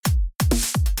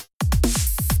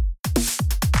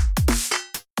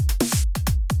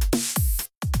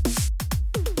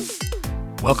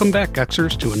Welcome back,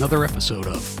 Xers, to another episode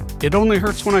of It Only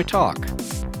Hurts When I Talk,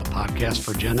 the podcast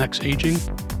for Gen X aging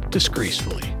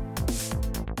disgracefully.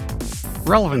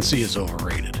 Relevancy is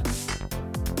overrated.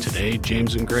 Today,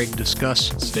 James and Greg discuss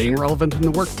staying relevant in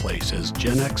the workplace as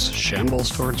Gen X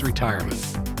shambles towards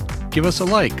retirement. Give us a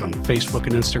like on Facebook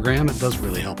and Instagram. It does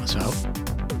really help us out.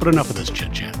 But enough of this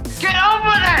chit-chat. Get on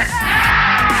with it!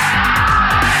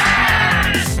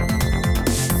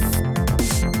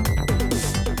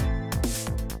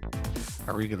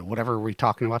 Are we gonna, whatever we're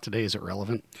talking about today, is it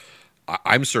relevant?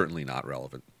 I'm certainly not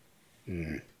relevant.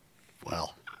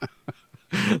 Well,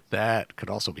 that could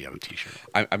also be on a t-shirt.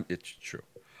 It's true.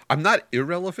 I'm not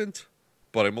irrelevant,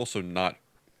 but I'm also not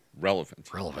relevant.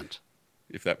 Relevant.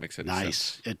 If that makes any sense.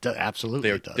 Nice. It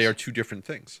absolutely does. They are two different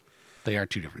things. They are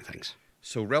two different things.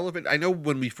 So relevant, I know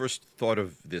when we first thought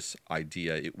of this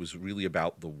idea, it was really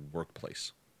about the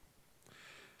workplace.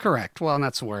 Correct. Well, and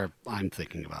that's where I'm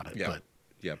thinking about it.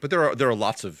 Yeah. But there are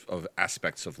lots of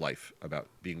aspects of life about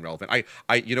being relevant.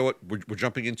 I you know what? We're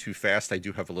jumping in too fast. I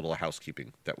do have a little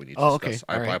housekeeping that we need to discuss.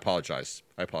 Okay. I apologize.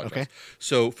 Okay.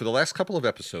 So for the last couple of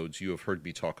episodes, you have heard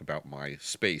me talk about my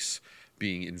space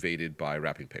being invaded by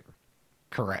wrapping paper.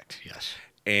 Correct. Yes.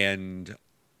 And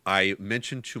I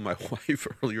mentioned to my wife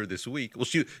earlier this week. Well,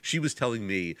 she was telling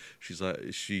me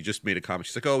she just made a comment.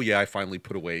 She's like, "Oh yeah, I finally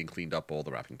put away and cleaned up all the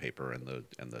wrapping paper and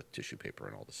the tissue paper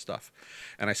and all this stuff."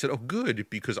 And I said, "Oh, good,"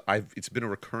 because it's been a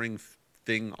recurring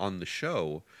thing on the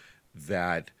show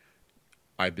that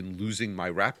I've been losing my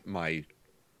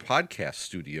podcast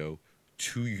studio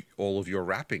to all of your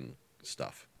wrapping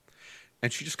stuff.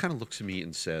 And she just kind of looks at me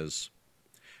and says,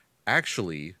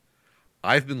 "Actually,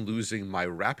 I've been losing my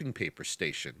wrapping paper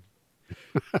station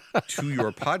to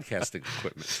your podcasting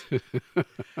equipment."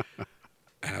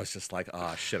 And I was just like,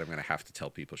 "Oh shit, I'm going to have to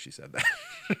tell people she said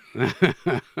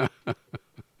that."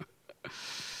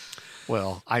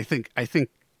 Well, I think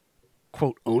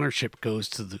quote ownership goes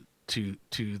to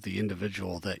the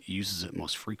individual that uses it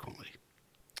most frequently.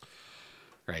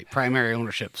 Right, primary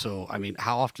ownership. So, I mean,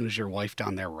 how often is your wife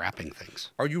down there wrapping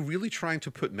things? Are you really trying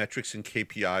to put metrics and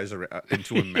KPIs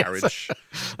into a marriage?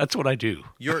 Yes, that's what I do.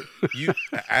 You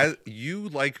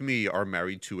like me are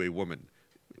married to a woman.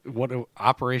 What are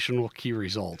operational key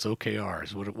results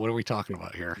 (OKRs)? What are we talking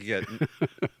about here? Yeah,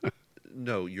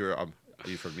 no,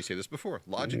 you've heard me say this before.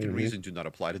 Logic and reason do not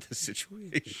apply to this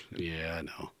situation. Yeah, I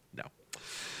know. No.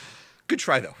 Good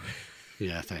try though.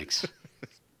 Yeah, thanks.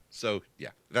 So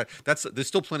yeah, there's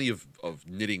still plenty of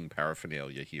knitting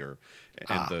paraphernalia here,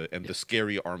 and the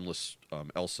scary armless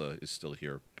Elsa is still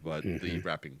here, but the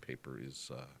wrapping paper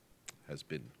has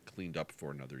been cleaned up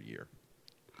for another year.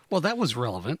 Well, that was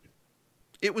relevant.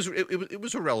 It was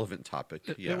a relevant topic.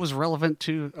 It was relevant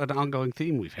to an ongoing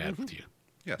theme we've had with you.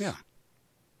 Yes. Yeah.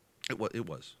 It was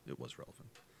relevant.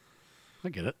 I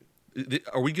get it.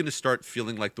 Are we going to start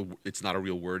feeling like it's not a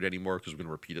real word anymore because we're going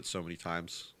to repeat it so many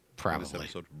times? Probably. This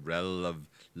episode. Relevant.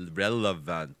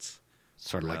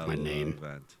 Sort of like my name.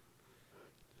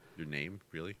 Your name,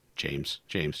 really? James.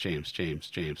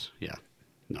 Yeah.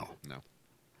 No.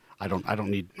 I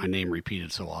don't need my name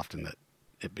repeated so often that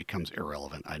it becomes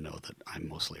irrelevant. I know that I'm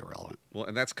mostly irrelevant. Well,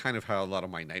 and that's kind of how a lot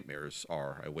of my nightmares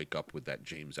are. I wake up with that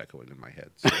James echoing in my head.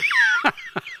 So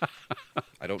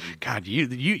I don't need... God,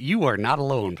 you are not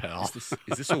alone, pal. Is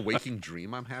this a waking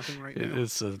dream I'm having right now?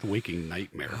 It's a waking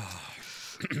nightmare.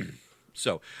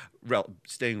 So,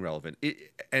 staying relevant,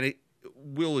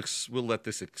 we'll let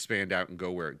this expand out and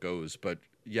go where it goes. But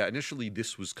yeah, initially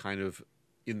this was kind of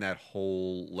in that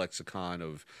whole lexicon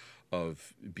of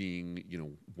being,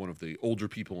 one of the older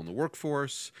people in the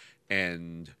workforce,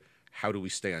 and how do we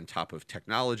stay on top of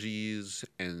technologies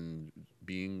and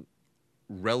being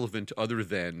relevant other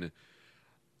than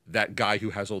that guy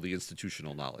who has all the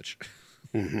institutional knowledge.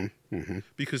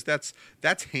 Because that's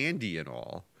handy and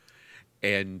all.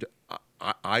 And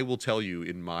I will tell you,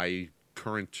 in the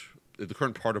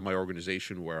current part of my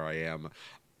organization where I am,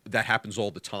 that happens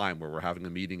all the time, where we're having a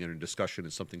meeting and a discussion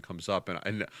and something comes up,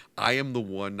 and I am the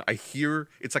one,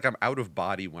 it's like I'm out of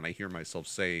body when I hear myself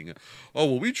saying, "Oh,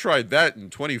 well, we tried that in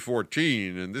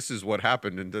 2014 and this is what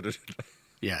happened." And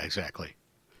Yeah, exactly.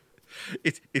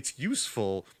 It's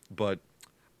useful, but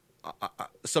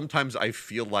sometimes I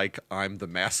feel like I'm the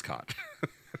mascot.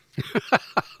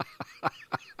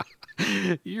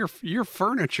 You're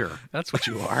furniture. That's what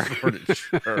you are.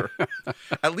 Furniture.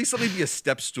 At least let me be a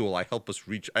step stool. I help us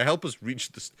reach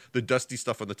the dusty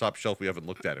stuff on the top shelf we haven't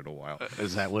looked at in a while.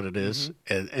 Is that what it is?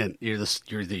 And you're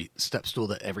the step stool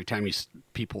that every time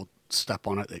people step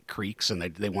on it, it creaks, and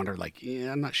they wonder, like,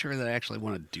 yeah, I'm not sure that I actually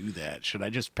want to do that. Should I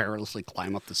just perilously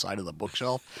climb up the side of the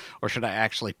bookshelf, or should I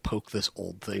actually poke this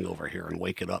old thing over here and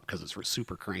wake it up because it's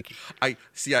super cranky? I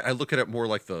see. I look at it more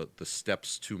like the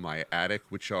steps to my attic,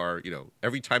 which are,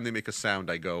 every time they make a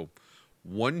sound, I go,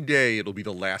 one day it'll be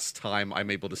the last time I'm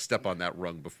able to step on that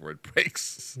rung before it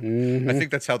breaks. I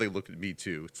think that's how they look at me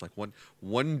too. It's like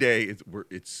one day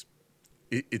it's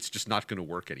just not going to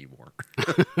work anymore.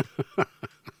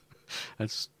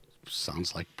 That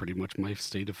sounds like pretty much my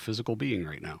state of physical being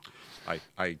right now.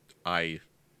 I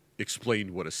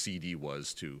explained what a CD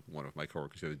was to one of my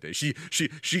coworkers the other day. She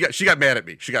got mad at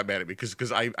me. She got mad at me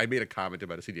because I made a comment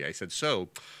about a CD. I said, so,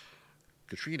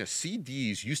 Katrina,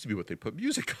 CDs used to be what they put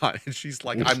music on. And she's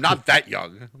like, I'm not that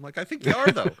young. I'm like, I think they are,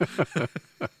 though.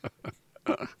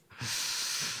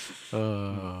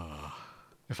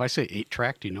 If I say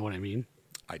 8-track, do you know what I mean?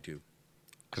 I do.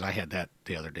 Because I had that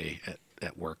the other day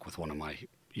at work with one of my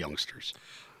youngsters.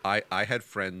 I had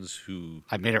friends who...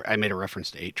 I made a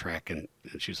reference to 8-track, and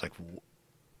she was like...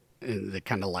 And they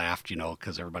kind of laughed,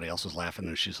 because everybody else was laughing,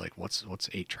 and she's like, what's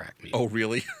 8-track mean? Oh,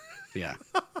 really? Yeah.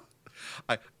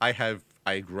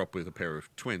 I grew up with a pair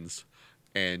of twins,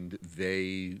 and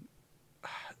they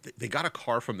got a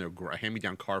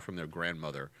hand-me-down car from their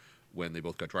grandmother when they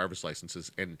both got driver's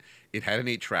licenses, and it had an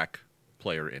 8-track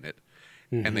player in it,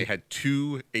 and they had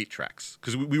 2 8-tracks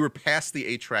because we were past the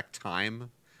 8-track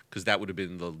time, because that would have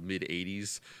been the mid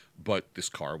 '80s, but this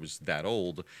car was that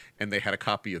old, and they had a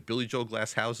copy of Billy Joel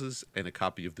Glass Houses and a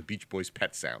copy of the Beach Boys'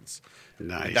 Pet Sounds.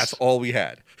 Nice. And that's all we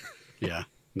had. Yeah,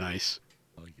 nice.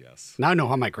 Oh, yes. Now I know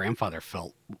how my grandfather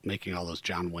felt making all those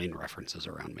John Wayne references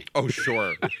around me. Oh,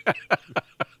 sure.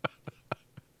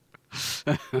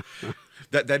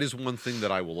 That is one thing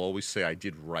that I will always say I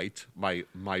did right.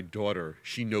 My daughter,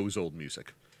 she knows old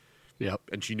music. Yep.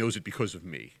 And she knows it because of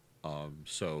me.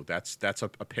 So that's a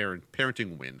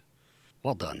parenting win.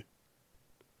 Well done.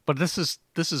 But this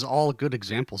is all good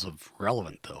examples of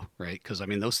relevant, though, right? Because, I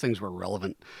mean, those things were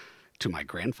relevant to my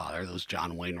grandfather, those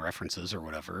John Wayne references or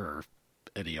whatever, or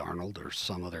Eddie Arnold or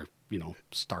some other,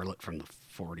 starlet from the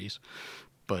 40s.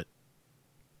 But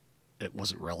it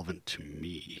wasn't relevant to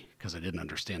me because I didn't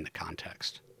understand the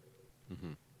context.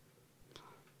 Mm-hmm.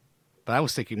 But I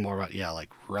was thinking more about, like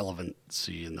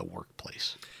relevancy in the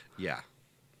workplace. Yeah.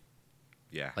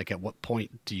 Yeah. Like, at what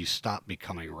point do you stop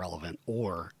becoming relevant,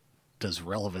 or does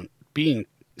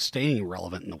staying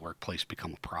relevant in the workplace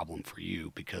become a problem for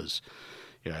you because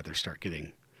you either start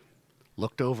getting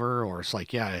looked over, or it's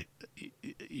like,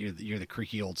 you're the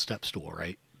creaky old step stool,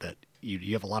 right? That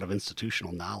you have a lot of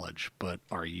institutional knowledge, but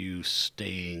are you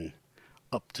staying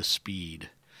up to speed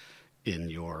in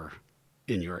your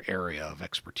area of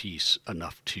expertise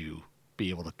enough to be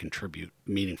able to contribute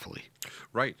meaningfully?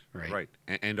 Right.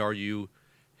 And are you...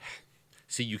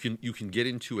 See, you can get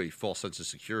into a false sense of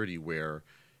security where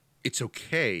it's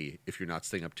okay if you're not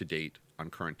staying up to date on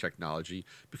current technology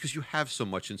because you have so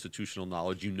much institutional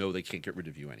knowledge, they can't get rid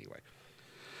of you anyway.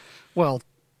 Well,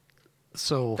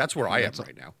 so... That's where I am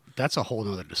right now. That's a whole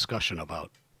other discussion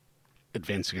about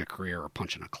advancing a career or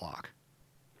punching a clock,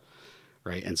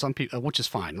 right? And some people, which is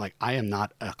fine. Like, I am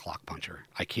not a clock puncher.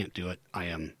 I can't do it. I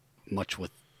am much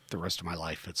with the rest of my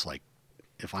life. It's like,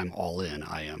 if I'm all in,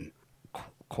 I am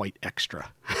quite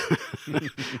extra.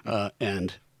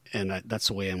 And that's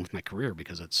the way I am with my career,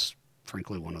 because it's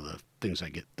frankly one of the things I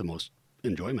get the most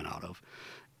enjoyment out of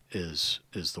is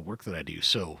the work that I do.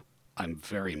 So I'm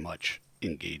very much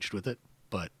engaged with it,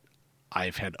 but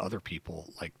I've had other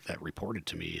people like that reported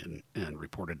to me and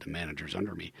reported to managers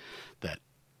under me that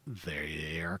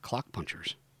they are clock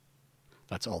punchers.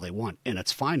 That's all they want. And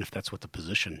it's fine if that's what the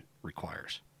position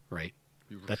requires, right?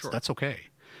 That's okay,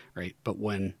 right? But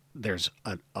when there's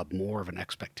a more of an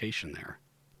expectation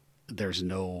there's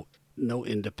no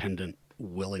independent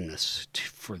willingness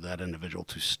for that individual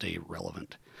to stay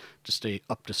relevant, to stay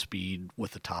up to speed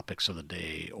with the topics of the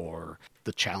day or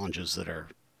the challenges that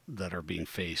are being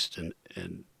faced, and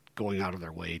going out of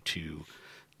their way to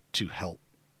help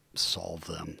solve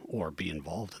them or be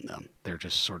involved in them. They're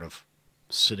just sort of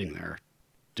sitting there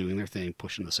doing their thing,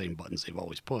 pushing the same buttons they've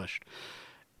always pushed.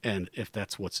 And if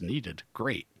that's what's needed,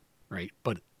 great, right?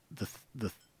 But the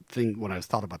thing, when I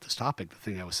thought about this topic, the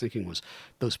thing I was thinking was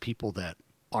those people that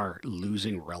are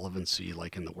losing relevancy,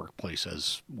 like in the workplace,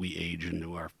 as we age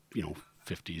into our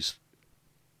 50s,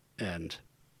 and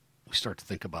we start to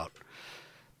think about,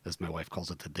 as my wife calls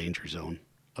it, the danger zone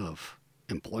of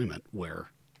employment,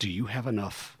 where do you have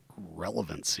enough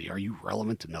relevancy? Are you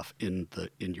relevant enough in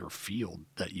your field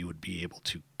that you would be able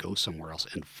to go somewhere else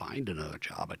and find another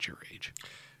job at your age?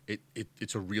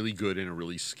 It's a really good and a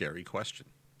really scary question.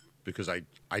 because I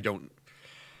don't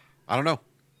know.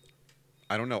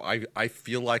 I don't know. I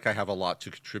feel like I have a lot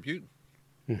to contribute.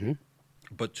 Mm-hmm.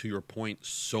 But to your point,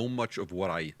 so much of what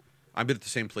I've been at the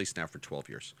same place now for 12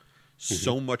 years. Mm-hmm.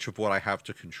 So much of what I have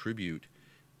to contribute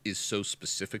is so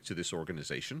specific to this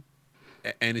organization.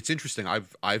 And it's interesting.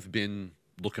 I've been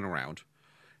looking around,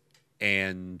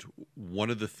 and one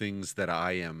of the things that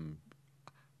I'm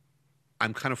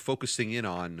kind of focusing in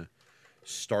on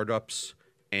startups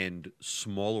and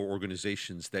smaller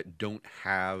organizations that don't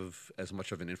have as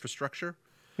much of an infrastructure,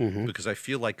 Mm-hmm. because I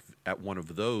feel like at one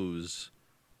of those,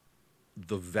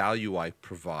 the value I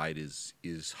provide is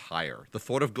higher. The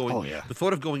thought of going, Oh, yeah. the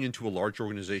thought of going into a large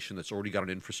organization that's already got an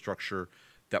infrastructure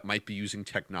that might be using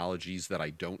technologies that I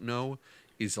don't know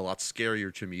is a lot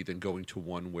scarier to me than going to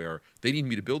one where they need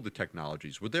me to build the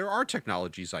technologies. Where there are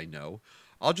technologies I know,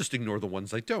 I'll just ignore the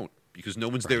ones I don't because no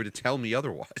one's there to tell me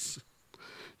otherwise.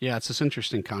 Yeah, it's this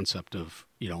interesting concept of,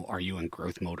 are you in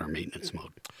growth mode or maintenance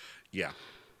mode? Yeah.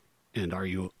 And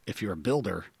if you're a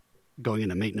builder going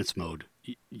into maintenance mode,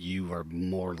 you are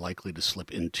more likely to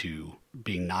slip into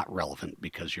being not relevant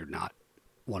because you're not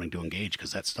wanting to engage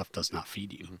because that stuff does not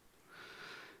feed you.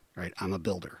 Right? I'm a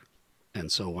builder. And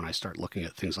so when I start looking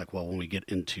at things like, well, when we get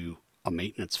into a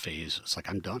maintenance phase, it's like,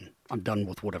 I'm done. I'm done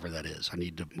with whatever that is. I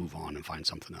need to move on and find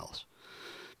something else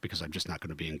because I'm just not going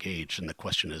to be engaged. And the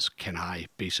question is, can I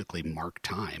basically mark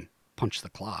time, punch the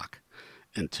clock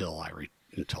until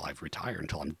I've retired,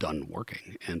 until I'm done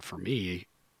working? And for me,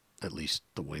 at least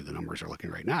the way the numbers are looking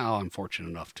right now, I'm fortunate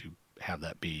enough to have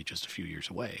that be just a few years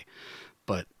away.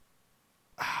 But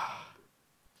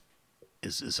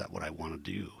is that what I want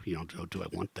to do? Do I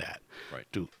want that? Right.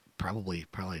 Probably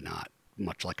not.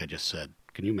 Much like I just said,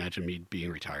 can you imagine me being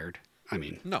retired? I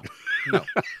mean, No.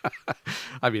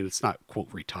 I mean, it's not quote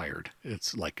retired.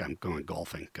 It's like I'm going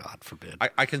golfing. God forbid.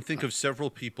 I can think of several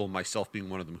people, myself being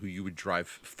one of them, who you would drive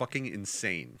fucking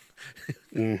insane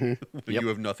Mm-hmm. when Yep. you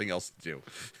have nothing else to do.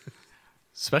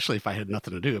 Especially if I had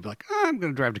nothing to do. I'd be like, I'm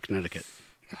going to drive to Connecticut.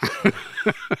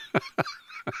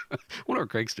 Wonder what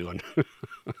Greg's doing.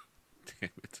 Damn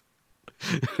it.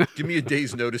 Give me a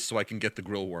day's notice so I can get the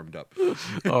grill warmed up.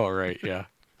 Oh, right. Yeah.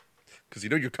 Because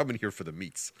you're coming here for the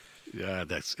meats. Yeah,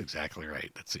 that's exactly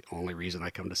right. That's the only reason I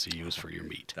come to see you is for your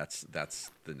meat. That's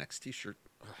the next T-shirt,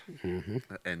 Mm-hmm.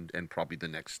 and probably the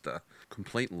next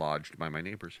complaint lodged by my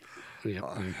neighbors. Yep.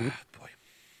 Mm-hmm. Boy,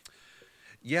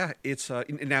 yeah, it's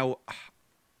now.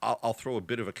 I'll throw a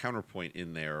bit of a counterpoint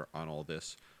in there on all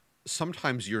this.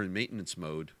 Sometimes you're in maintenance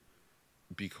mode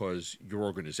because your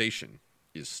organization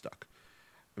is stuck.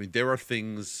 I mean, there are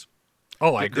things.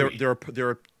 Oh, I agree.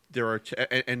 There are,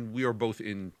 and we are both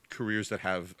in careers that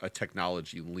have a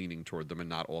technology leaning toward them, and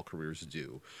not all careers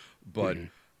do. But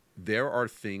there are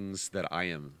things that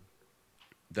I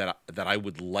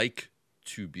would like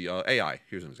to be. AI.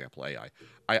 Here's an example. AI.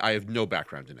 I have no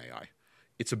background in AI.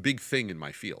 It's a big thing in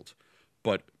my field,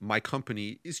 but my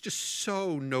company is just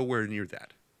so nowhere near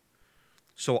that.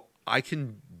 So I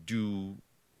can do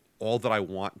all that I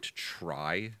want to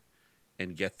try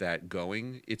and get that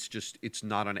going. It's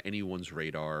not on anyone's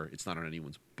radar. It's not on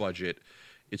anyone's budget.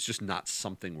 It's just not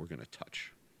something we're going to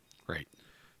touch. Right.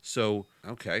 So,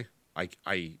 okay,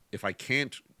 if I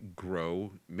can't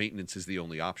grow, maintenance is the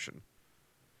only option.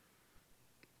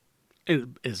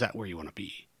 Is that where you want to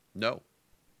be? No.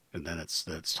 And then it's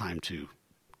time to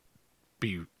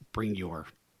bring your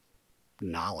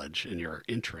knowledge and your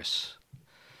interests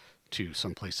to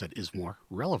someplace that is more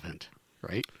relevant,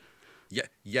 right? Yeah,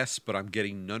 yes, but I'm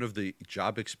getting none of the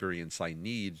job experience I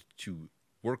need to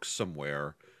work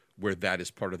somewhere where that is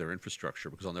part of their infrastructure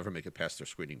because I'll never make it past their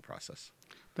screening process.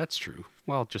 That's true.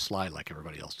 Well, just lie like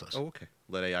everybody else does. Oh, okay.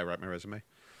 Let AI write my resume.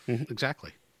 Mhm,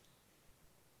 exactly.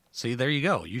 See, there you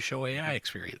go. You show AI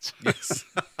experience. Yes.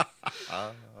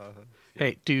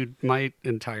 Hey, dude, my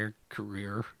entire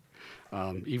career,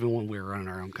 even when we were running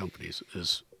our own companies,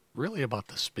 is really about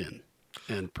the spin.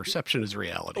 And perception is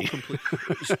reality.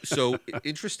 So,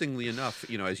 interestingly enough,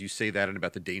 as you say that and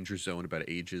about the danger zone, about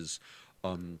ages,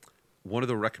 one of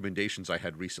the recommendations I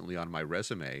had recently on my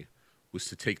resume was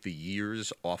to take the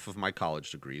years off of my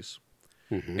college degrees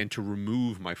and to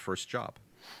remove my first job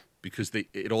because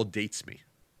it all dates me.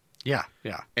 Yeah,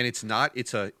 yeah. And it's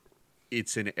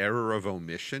an error of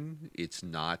omission. It's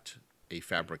not a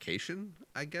fabrication,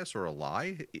 I guess, or a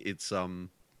lie. It's I'm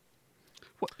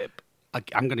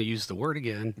going to use the word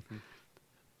again.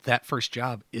 That first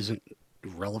job isn't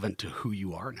relevant to who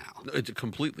you are now. It's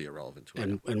completely irrelevant to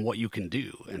it. And what you can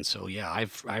do. And so, yeah,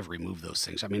 I've removed those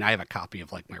things. I mean, I have a copy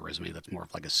of like my resume that's more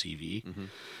of like a CV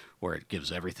where it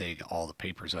gives everything, all the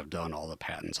papers I've done, all the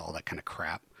patents, all that kind of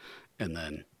crap. And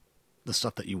then the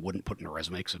stuff that you wouldn't put in a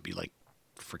resume because it'd be like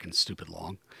freaking stupid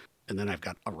long. And then I've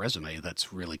got a resume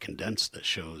that's really condensed that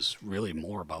shows really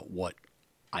more about what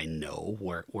I know,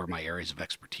 where my areas of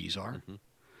expertise are. Mm-hmm.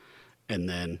 And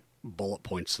then bullet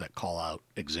points that call out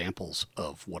examples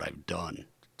of what I've done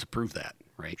to prove that,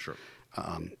 right? Sure.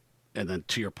 And then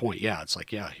to your point, yeah, it's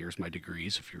like, yeah, here's my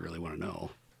degrees if you really want to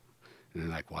know. And they're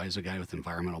like, why is a guy with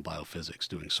environmental biophysics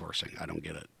doing sourcing? I don't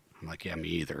get it. I'm like, yeah, me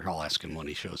either. I'll ask him when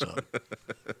he shows up.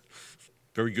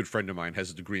 Very good friend of mine has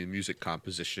a degree in music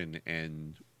composition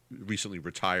and recently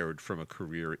retired from a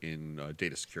career in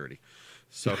data security.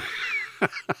 So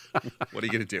what are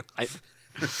you going to do?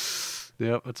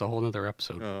 Yep, it's a whole other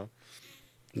episode.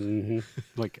 Mm-hmm.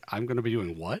 Like, I'm going to be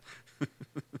doing what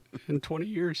in 20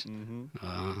 years?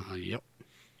 Mm-hmm. Yep.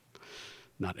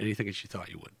 Not anything as you thought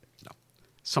you would. No.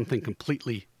 Something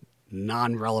completely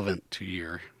non-relevant to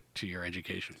your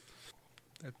education.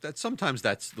 That sometimes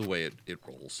that's the way it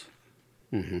rolls.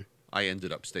 Mm-hmm. I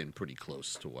ended up staying pretty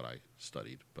close to what I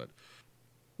studied, but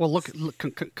well, look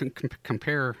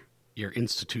compare your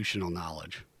institutional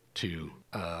knowledge to,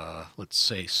 let's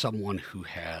say, someone who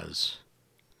has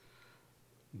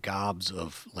gobs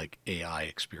of like AI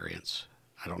experience.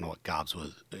 I don't know what gobs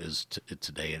is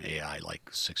today in AI, like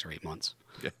 6 or 8 months.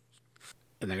 Yeah.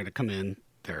 And they're going to come in.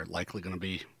 They're likely going to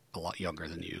be a lot younger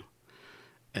than you,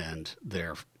 and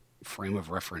their frame of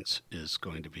reference is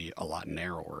going to be a lot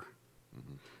narrower.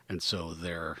 Mm-hmm. And so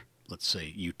their, let's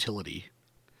say, utility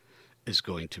is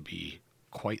going to be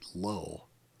quite low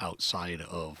outside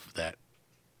of that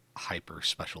hyper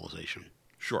specialization.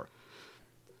 Sure.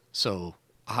 So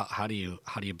how do you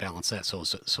balance that? So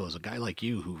as a guy like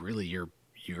you, who really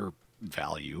your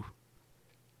value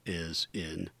is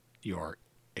in your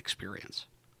experience,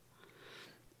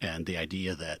 and the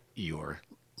idea that you're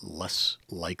less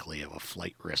likely of a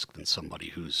flight risk than somebody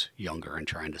who's younger and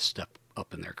trying to step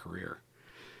up in their career.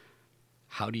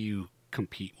 How do you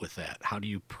compete with that? How do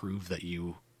you prove that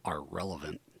you are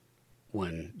relevant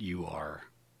when you are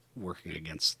working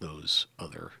against those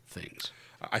other things?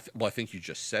 I think you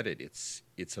just said it.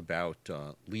 It's about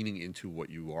leaning into what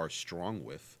you are strong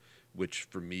with, which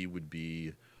for me would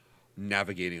be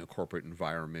navigating a corporate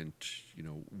environment,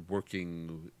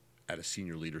 working at a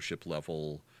senior leadership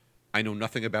level. I know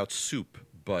nothing about soup,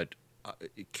 but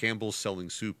Campbell's selling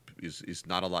soup is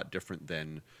not a lot different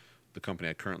than the company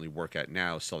I currently work at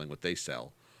now selling what they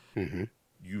sell. Mm-hmm.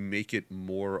 You make it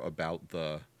more about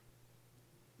the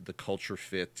culture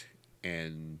fit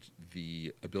and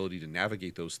the ability to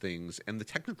navigate those things, and the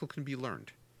technical can be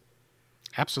learned.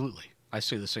 Absolutely. I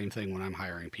say the same thing when I'm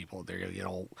hiring people. They're going to get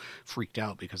all freaked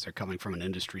out because they're coming from an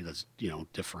industry that's,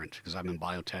 different, because I'm in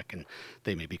biotech and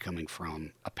they may be coming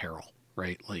from apparel,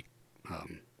 right? Like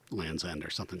Land's End or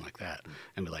something like that.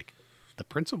 And be like, the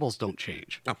principles don't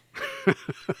change. No.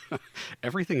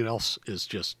 Everything else is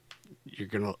just, you're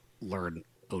going to learn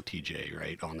OTJ,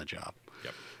 right, on the job.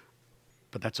 Yep.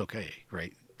 But that's okay,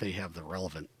 right? They have the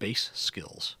relevant base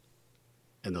skills,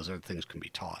 and those other things can be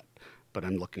taught. But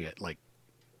I'm looking at, like,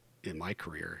 in my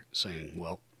career saying,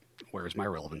 well, where is my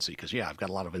relevancy? Because, yeah, I've got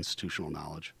a lot of institutional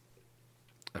knowledge.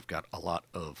 I've got a lot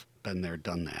of been there,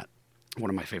 done that. One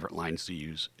of my favorite lines to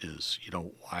use is,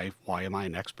 why am I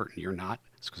an expert and you're not?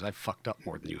 It's because I've fucked up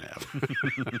more than you have.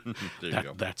 There you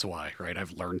go. That's why, right?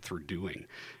 I've learned through doing,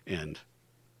 and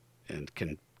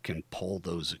can pull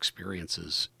those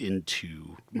experiences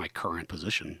into my current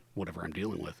position, whatever I'm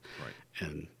dealing with,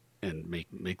 right. and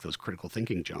make those critical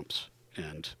thinking jumps.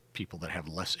 And people that have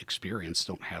less experience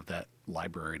don't have that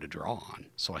library to draw on.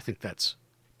 So I think that's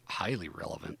highly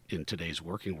relevant in today's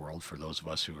working world for those of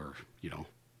us who are,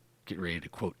 getting ready to,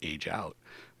 quote, age out.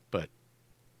 But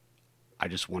I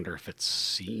just wonder if it's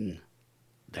seen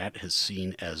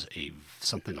as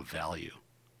something of value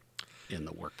in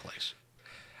the workplace.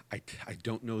 I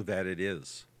don't know that it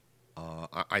is.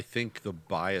 I think the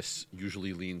bias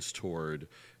usually leans toward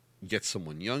get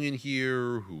someone young in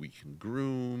here who we can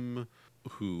groom,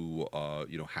 who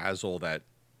has all that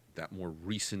more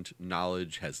recent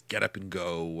knowledge, has get up and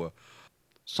go.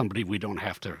 Somebody we don't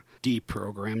have to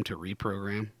deprogram to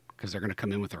reprogram, because they're going to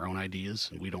come in with their own ideas,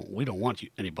 and we don't want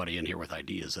anybody in here with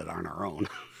ideas that aren't our own.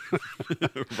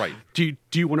 Right. Do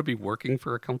you want to be working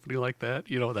for a company like that?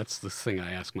 That's the thing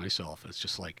I ask myself. It's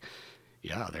just like,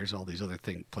 yeah, there's all these other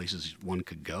places one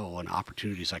could go and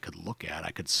opportunities I could look at.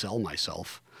 I could sell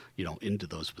myself, into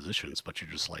those positions, but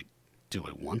you're just like, do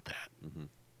I want that? Mm-hmm.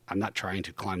 I'm not trying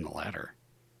to climb the ladder,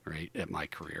 right? At my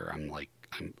career, I'm like,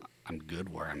 I'm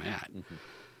good where I'm at.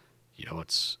 Mm-hmm.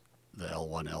 It's the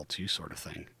L1, L2 sort of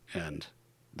thing, and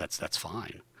that's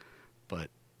fine. But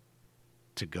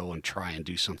to go and try and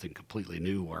do something completely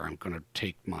new where I'm going to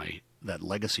take my that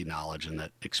legacy knowledge and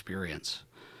that experience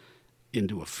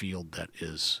into a field that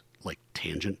is like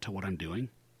tangent to what I'm doing,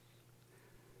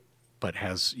 but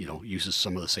has, uses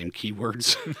some of the same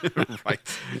keywords. Right.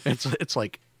 It's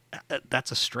like,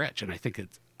 that's a stretch. And I think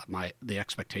the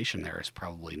expectation there is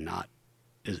probably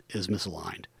is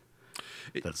misaligned.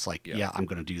 That's like, I'm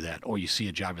going to do that. Or you see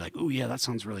a job, you're like, oh yeah, that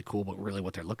sounds really cool. But really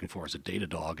what they're looking for is a data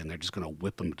dog, and they're just going to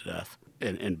whip them to death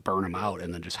and burn them out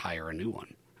and then just hire a new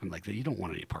one. I'm like, you don't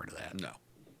want any part of that.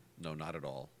 No, not at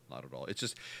all. Not at all. It's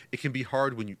just, it can be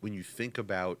hard when you think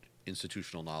about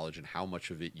institutional knowledge and how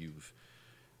much of it you've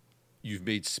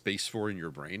made space for in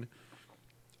your brain.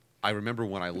 I remember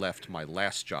when I left my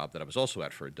last job that I was also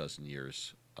at for a dozen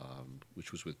years,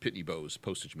 which was with Pitney Bowes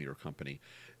Postage Meter Company.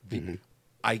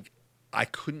 I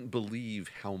couldn't believe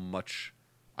how much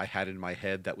I had in my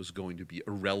head that was going to be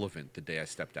irrelevant the day I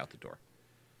stepped out the door.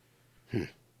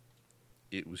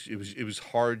 It was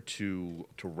hard to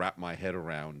wrap my head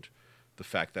around the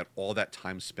fact that all that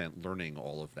time spent learning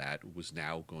all of that was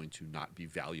now going to not be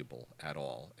valuable at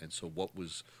all. And so what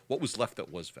was left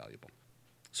that was valuable?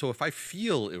 So if I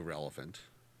feel irrelevant,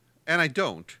 and I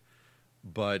don't,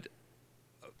 but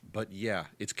yeah,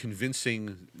 it's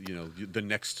convincing, the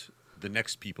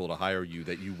next people to hire you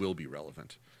that you will be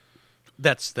relevant.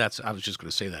 That's I was just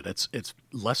going to say that it's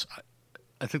less.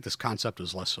 I think this concept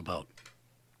is less about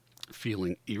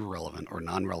feeling irrelevant or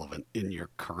non-relevant in your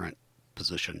current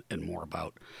position and more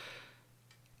about,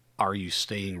 are you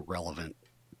staying relevant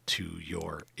to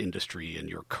your industry and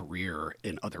your career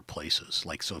in other places?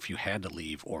 Like, so if you had to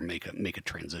leave or make a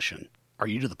transition, are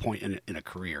you to the point in a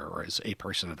career, or is a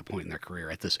person at the point in their career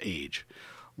at this age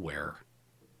where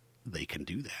they can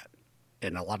do that?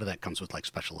 And a lot of that comes with like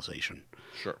specialization.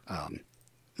 Sure.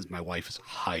 My wife is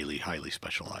highly, highly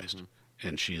specialized,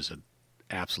 and she is an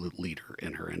absolute leader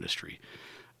in her industry.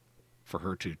 For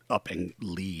her to up and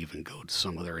leave and go to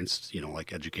some other,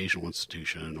 like educational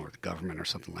institution or the government or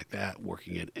something like that,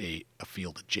 working in a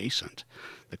field adjacent,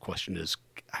 the question is,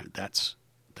 that's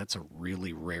a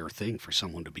really rare thing for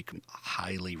someone to become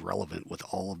highly relevant with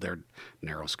all of their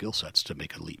narrow skill sets to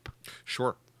make a leap.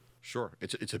 Sure.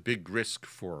 It's a big risk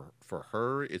for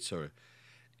her. It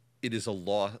is a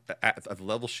loss at the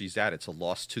level she's at. It's a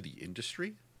loss to the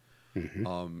industry.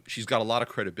 Mm-hmm. She's got a lot of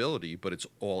credibility, but it's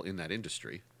all in that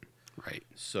industry. Right.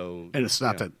 So, and it's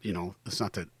not that, it's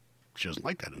not that she doesn't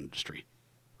like that industry,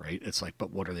 right? It's like,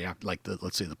 but what are they, like,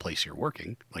 let's say the place you're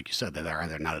working, like you said, that they're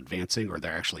either not advancing or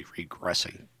they're actually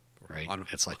regressing, right?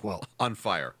 It's like, well, on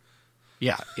fire.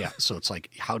 Yeah. So it's like,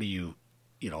 how do you,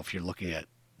 if you're looking at,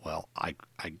 well,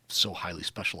 I'm so highly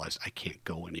specialized, I can't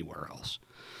go anywhere else.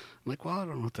 I'm like, well, I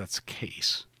don't know if that's the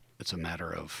case. It's a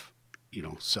matter of,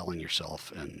 selling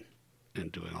yourself and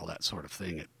doing all that sort of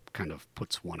thing. It kind of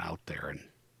puts one out there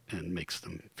and makes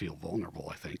them feel vulnerable,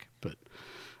 I think. But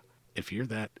if you're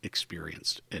that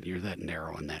experienced and you're that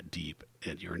narrow and that deep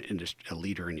and you're a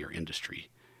leader in your industry,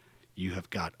 you have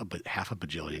got half a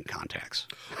bajillion contacts.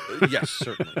 Yes,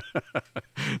 certainly.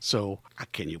 So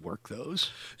can you work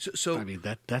those? So I mean,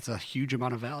 that's a huge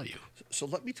amount of value. So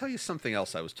let me tell you something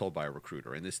else I was told by a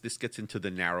recruiter, and this gets into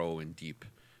the narrow and deep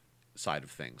side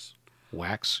of things.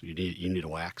 Wax? You need a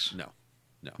wax? No.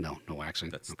 No waxing.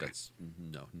 That's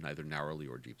no, neither narrowly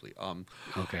or deeply.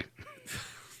 Okay.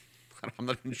 I'm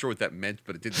not even sure what that meant,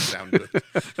 but it didn't sound good.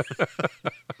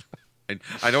 And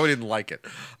I know I didn't like it.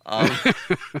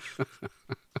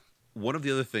 One of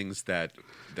the other things that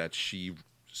she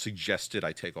suggested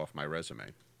I take off my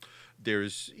resume,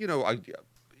 there's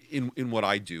in what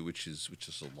I do, which is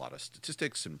a lot of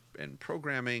statistics and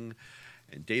programming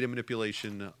and data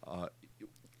manipulation, a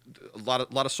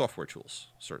lot of software tools,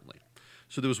 certainly.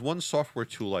 So there was one software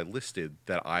tool I listed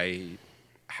that I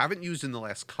haven't used in the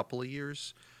last couple of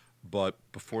years, but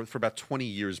for about 20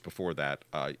 years before that,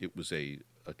 it was a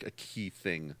key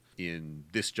thing in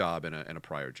this job and a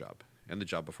prior job, and the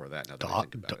job before that. Now that I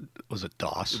think about it, was it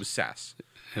DOS? It was SAS.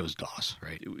 It was DOS,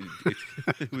 right?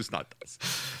 It was not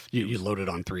DOS. You loaded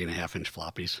on 3.5-inch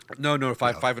floppies? No,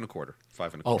 five and a quarter.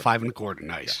 5 and a quarter. Oh, 5 and a quarter.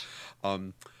 Nice. Yeah.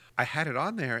 I had it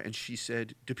on there, and she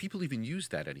said, "Do people even use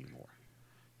that anymore?"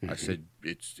 I said,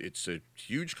 it's a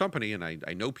huge company, and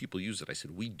I know people use it. I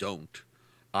said, we don't.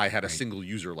 I had a single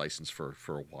user license for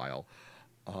a while.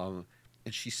 And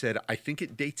she said, I think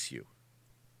it dates you.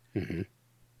 Mm-hmm.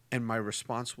 And my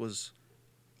response was,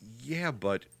 yeah,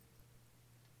 but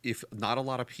if not a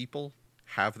lot of people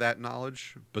have that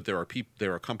knowledge, but there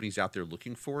are companies out there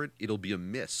looking for it, it'll be a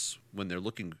miss when they're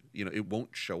looking, it won't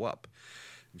show up.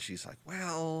 And she's like,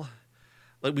 well,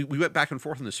 like we went back and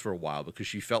forth on this for a while because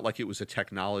she felt like it was a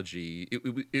technology.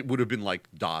 It would have been like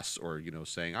DOS or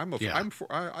saying I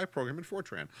program in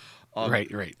Fortran.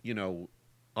 Right.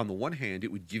 On the one hand,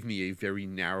 it would give me a very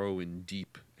narrow and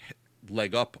deep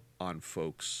leg up on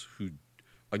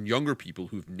on younger people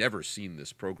who've never seen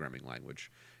this programming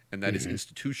language, and that is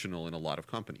institutional in a lot of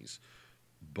companies.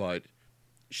 But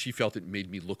she felt it made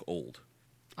me look old.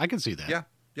 I can see that.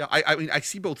 Yeah. I mean, I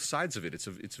see both sides of it.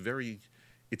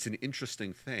 It's an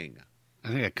interesting thing. I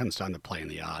think it comes down to playing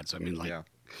the odds. I mean,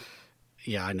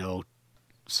 I know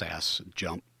SAS,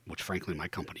 JUMP, which frankly my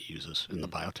company uses in the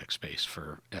biotech space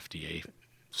for FDA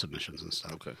submissions and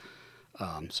stuff. Okay.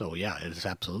 So yeah, it is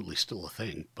absolutely still a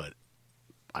thing, but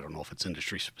I don't know if it's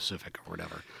industry specific or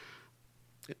whatever.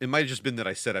 It might have just been that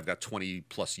I said I've got 20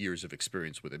 plus years of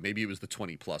experience with it. Maybe it was the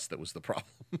 20 plus that was the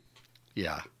problem.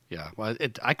 Yeah. Well,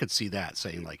 I could see that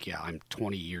saying like, yeah, I'm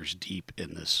 20 years deep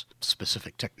in this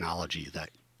specific technology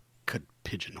that could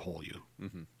pigeonhole you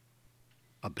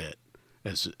a bit,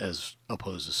 as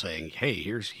opposed to saying, hey,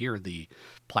 here are the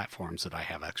platforms that I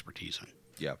have expertise in.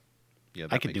 Yeah.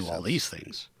 I could do all these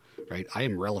things, right? I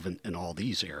am relevant in all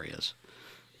these areas,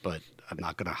 but I'm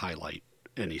not going to highlight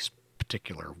any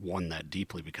particular one that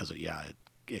deeply because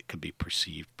it could be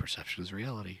perception is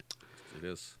reality. It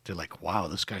is. They're like, wow,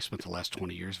 this guy spent the last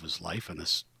 20 years of his life in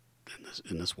this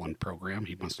one program.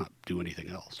 He must not do anything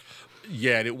else.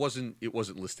 Yeah, and it wasn't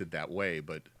listed that way,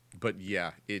 but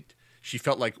yeah, she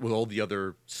felt like with all the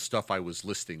other stuff I was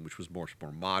listing, which was more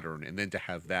modern, and then to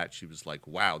have that, she was like,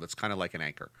 wow, that's kind of like an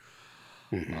anchor.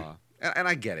 And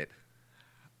I get it.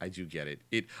 I do get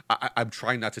it. I'm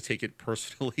trying not to take it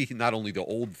personally, not only the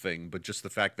old thing, but just the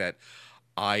fact that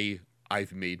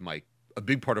I've made a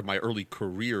big part of my early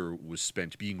career was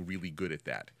spent being really good at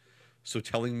that. So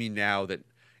telling me now that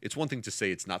it's one thing to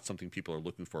say it's not something people are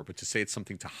looking for, but to say it's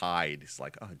something to hide, it's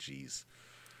like, oh, geez.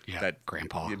 Yeah, that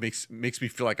grandpa. It makes me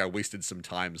feel like I wasted some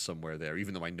time somewhere there,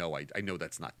 even though I know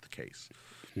that's not the case.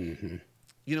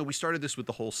 We started this with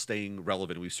the whole staying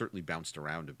relevant. We've certainly bounced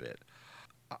around a bit.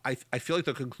 I feel like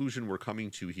the conclusion we're coming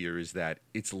to here is that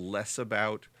it's less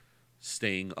about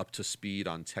staying up to speed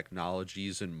on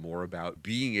technologies and more about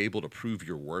being able to prove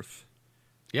your worth.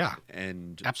 Yeah,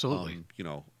 and absolutely.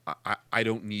 I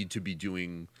don't need to be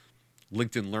doing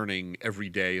LinkedIn Learning every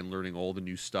day and learning all the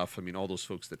new stuff. I mean, all those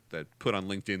folks that put on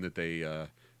LinkedIn that they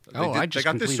I just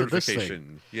got this completed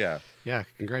certification. This thing. Yeah.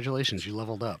 Congratulations, you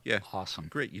leveled up. Yeah, awesome.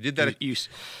 Great, you did that.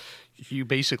 You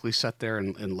basically sat there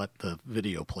and let the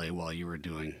video play while you were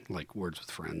doing like Words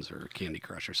with Friends or Candy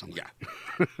Crush or something.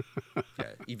 Yeah.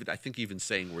 I think even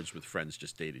saying Words with Friends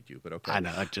just dated you, but okay. I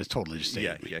know, that just totally just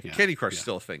dated me. Yeah. Candy Crush is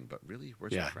still a thing, but really,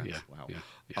 Words with Friends?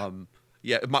 Wow.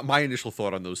 Yeah. My initial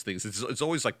thought on those things, it's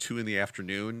always like 2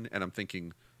 p.m, and I'm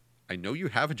thinking, I know you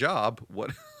have a job.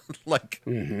 What, what?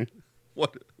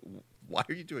 Why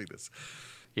are you doing this?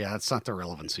 Yeah, that's not the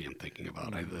relevancy I'm thinking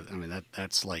about. I mean,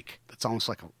 that's almost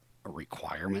like a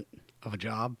requirement of a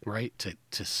job, right?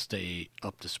 To stay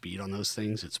up to speed on those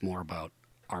things. It's more about,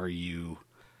 are you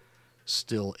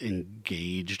still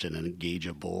engaged and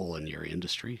engageable in your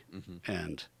industry?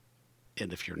 And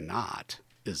if you're not,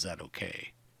 is that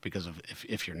okay? Because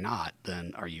if you're not,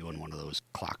 then are you in one of those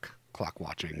clock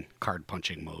watching, card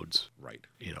punching modes? Right.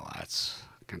 That's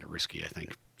kind of risky, I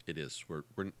think. It is.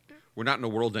 We're not in a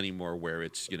world anymore where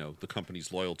it's the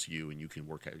company's loyal to you and you can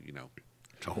work out.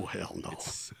 Oh hell no!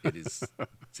 It is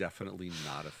definitely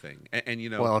not a thing. And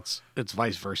well, it's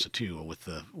vice versa too with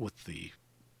the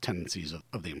tendencies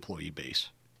of the employee base.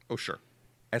 Oh sure.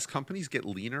 As companies get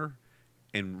leaner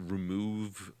and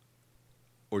remove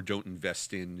or don't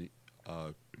invest in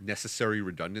necessary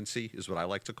redundancy, is what I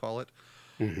like to call it.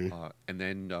 And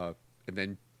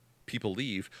then people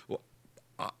leave. Well,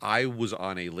 I was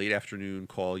on a late afternoon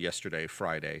call yesterday,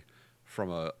 Friday, from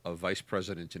a vice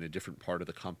president in a different part of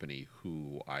the company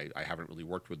who I haven't really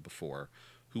worked with before,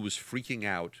 who was freaking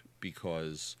out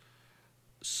because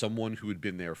someone who had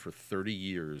been there for 30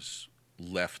 years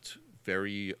left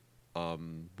very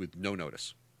with no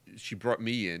notice. She brought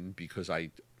me in because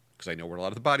I know where a lot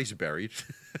of the bodies are buried,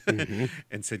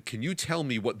 and said, can you tell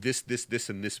me what this,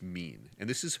 and this mean? And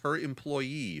this is her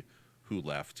employee who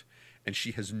left, and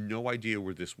she has no idea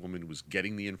where this woman was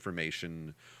getting the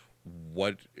information,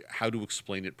 how to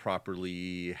explain it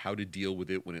properly, how to deal with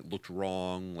it when it looked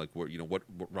wrong, like what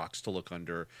rocks to look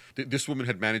under. This woman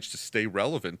had managed to stay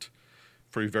relevant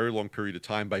for a very long period of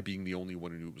time by being the only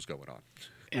one who knew what was going on.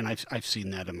 And I've seen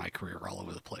that in my career all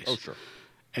over the place. Oh, sure.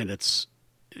 And it's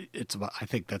about, I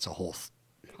think that's a whole,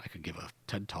 I could give a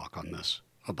TED talk on this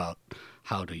about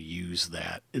how to use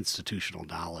that institutional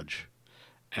knowledge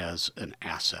as an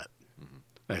asset,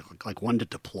 like when to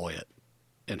deploy it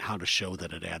and how to show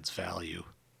that it adds value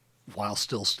while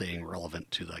still staying relevant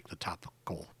to like the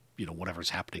topical, whatever's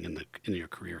happening in your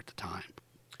career at the time.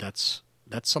 That's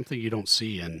something you don't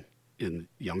see in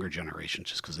younger generations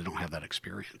just because they don't have that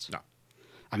experience. No.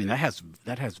 I mean, that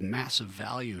has massive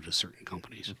value to certain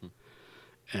companies. Mm-hmm.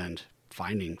 And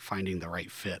finding the right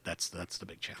fit, that's the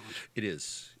big challenge. It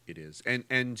is.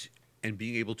 And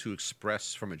being able to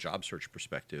express from a job search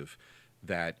perspective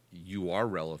that you are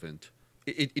relevant.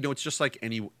 It's just like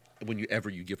when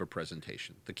you give a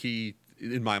presentation. The key,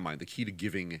 in my mind, the key to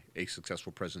giving a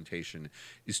successful presentation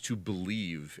is to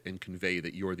believe and convey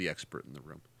that you're the expert in the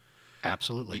room.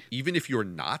 Absolutely. Even if you're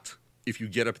not, if you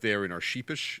get up there and are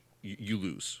sheepish, you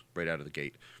lose right out of the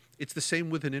gate. It's the same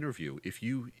with an interview. If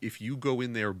you go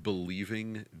in there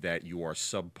believing that you are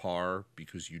subpar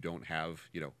because you don't have,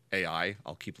 AI,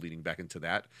 I'll keep leading back into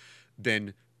that,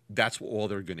 then that's all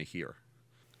they're going to hear.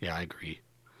 Yeah, I agree.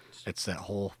 It's that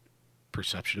whole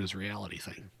perception is reality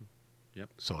thing. Mm-hmm. Yep.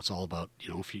 So it's all about,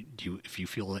 if you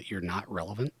feel that you're not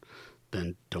relevant,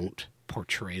 then don't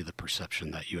portray the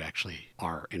perception that you actually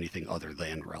are anything other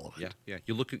than relevant. Yeah.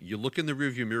 You look in the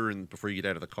rearview mirror before you get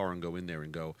out of the car and go in there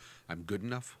and go, I'm good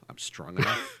enough, I'm strong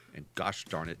enough, and gosh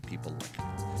darn it, people like me.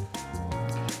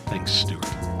 Thanks, Stuart.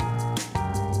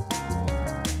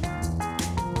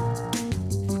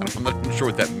 I'm not even sure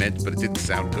what that meant, but it didn't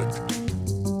sound good.